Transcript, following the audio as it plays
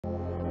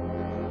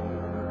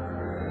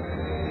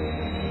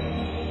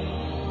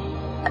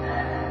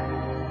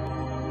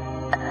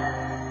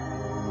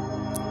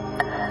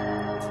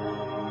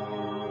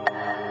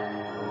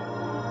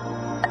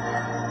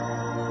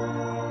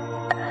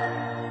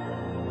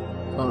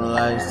From the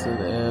lights to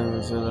the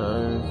air, to the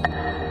earth,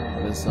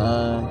 the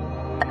sun.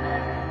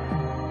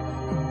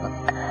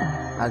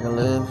 I can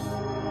live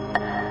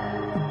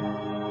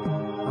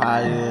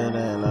higher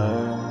than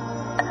earth.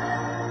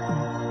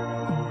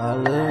 I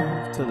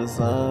live to the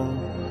sun,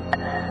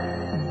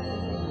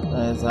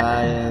 as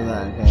high as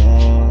I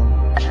can.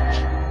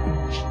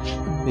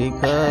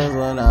 Because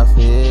when I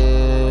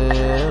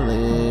feel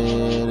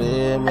it,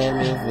 it make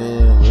me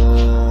feel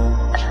good.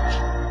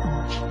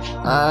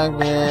 I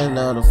get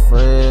another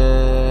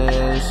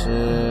fresh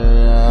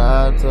air.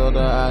 I told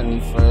her I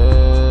need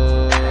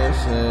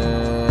fresh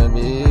air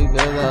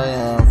because I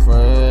am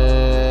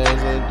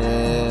fresh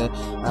again.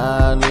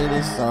 I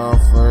needed some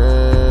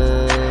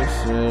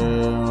fresh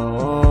air.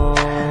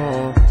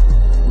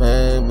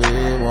 Baby,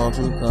 won't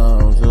you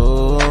come to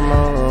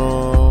my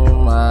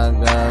room? I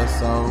got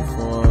something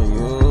for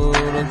you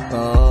to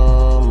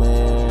come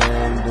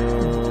and do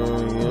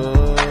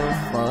your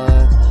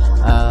fun.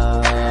 I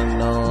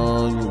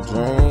know you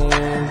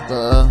drink,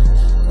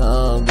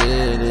 come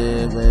get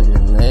it, baby,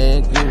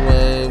 make you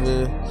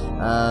wavy.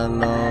 I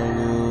know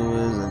you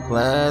is a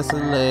classy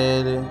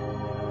lady.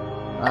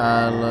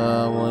 I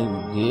love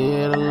when you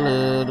get a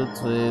little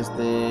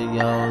twisted,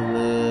 your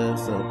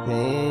lips are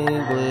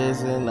pink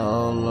glisten.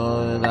 Oh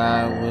Lord,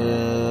 I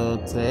will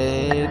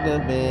take a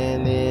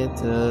minute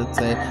to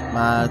take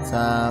my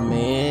time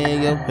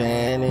in your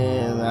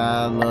panties.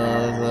 I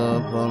love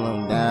to pull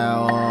them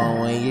down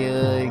when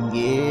you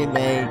get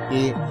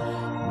naked.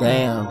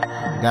 Damn,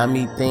 got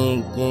me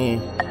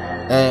thinking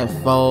at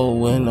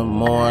 4 in the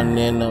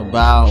morning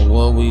about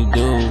what we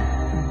do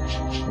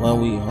when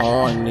we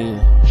horny.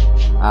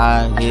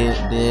 I hit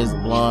this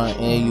blunt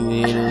and you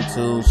hit it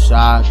too.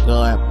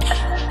 Shotgun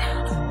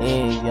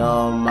in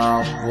your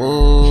mouth.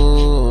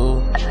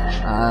 Ooh,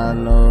 I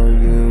know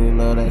you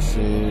love that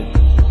shit,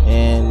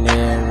 and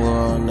it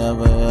will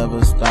never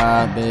ever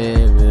stop,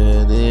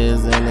 baby.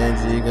 This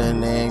energy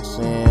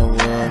connection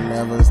will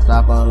never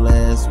stop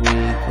unless we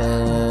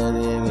cut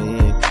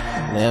it.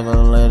 Never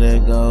let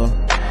it go.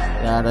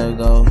 Gotta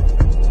go.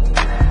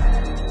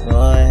 Go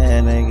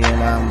ahead and get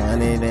my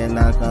money, then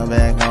I come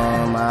back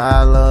home.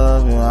 I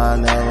love you, I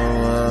never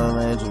will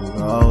let you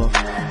go.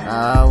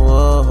 I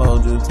will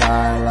hold you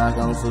tight like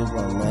I'm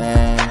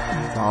Superman.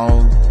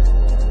 Home.